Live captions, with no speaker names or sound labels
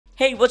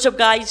Hey, what's up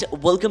guys,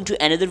 welcome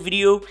to another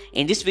video.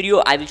 In this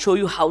video I will show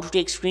you how to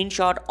take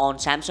screenshot on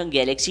Samsung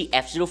Galaxy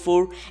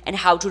F04 and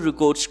how to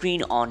record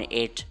screen on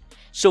it.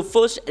 So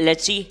first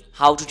let's see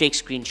how to take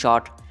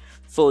screenshot.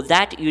 For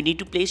that you need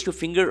to place your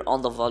finger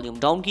on the volume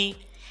down key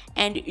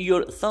and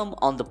your thumb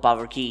on the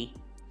power key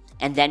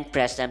and then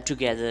press them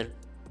together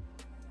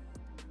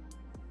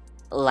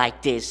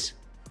like this.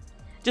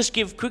 Just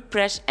give quick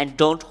press and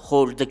don't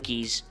hold the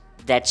keys,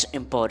 that's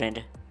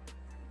important.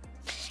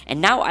 And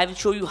now I will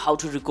show you how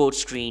to record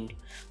screen.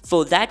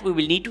 For that we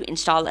will need to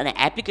install an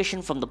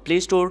application from the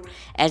Play Store,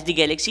 as the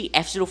Galaxy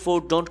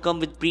F04 don't come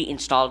with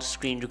pre-installed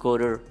screen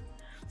recorder.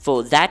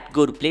 For that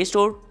go to Play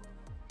Store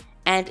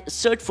and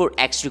search for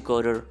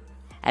Xrecorder.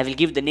 I will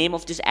give the name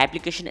of this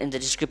application in the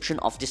description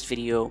of this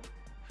video.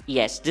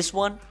 Yes, this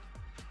one.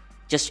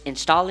 Just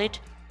install it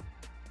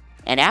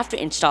and after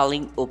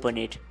installing open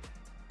it.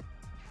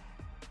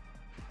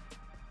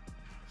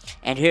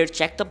 And here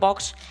check the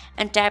box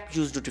and tap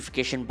use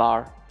notification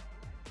bar.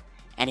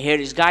 And here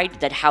is guide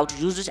that how to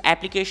use this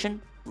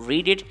application.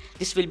 Read it,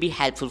 this will be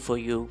helpful for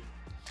you.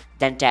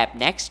 Then tap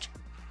next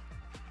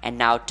and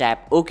now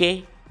tap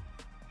OK.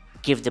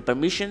 Give the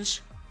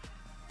permissions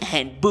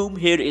and boom,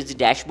 here is the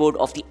dashboard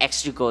of the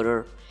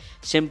Xrecorder.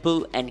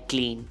 Simple and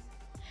clean.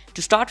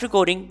 To start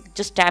recording,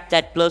 just tap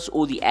that plus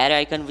or the arrow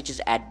icon which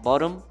is at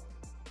bottom.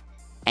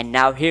 And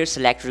now here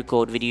select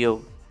record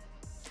video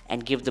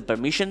and give the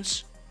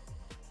permissions.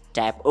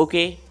 Tap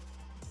OK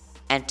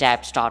and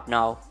tap start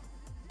now.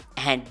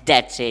 And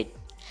that's it.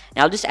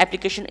 Now this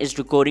application is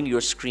recording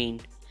your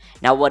screen.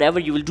 Now whatever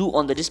you will do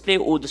on the display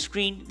or the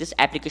screen, this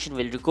application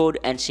will record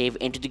and save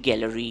into the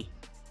gallery.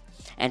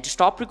 And to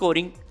stop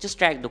recording, just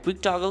drag the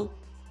quick toggle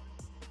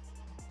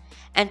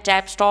and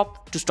tap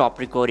stop to stop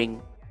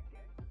recording.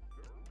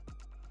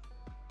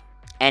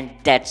 And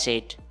that's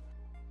it.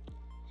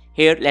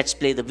 Here let's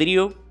play the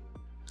video.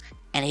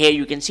 And here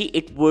you can see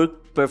it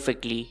worked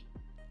perfectly.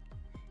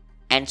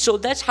 And so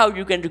that's how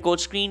you can record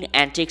screen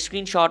and take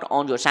screenshot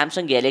on your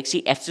Samsung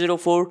Galaxy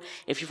F04.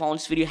 If you found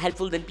this video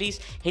helpful, then please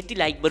hit the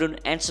like button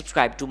and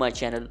subscribe to my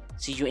channel.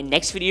 See you in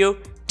next video.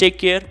 Take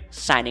care.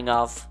 Signing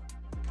off.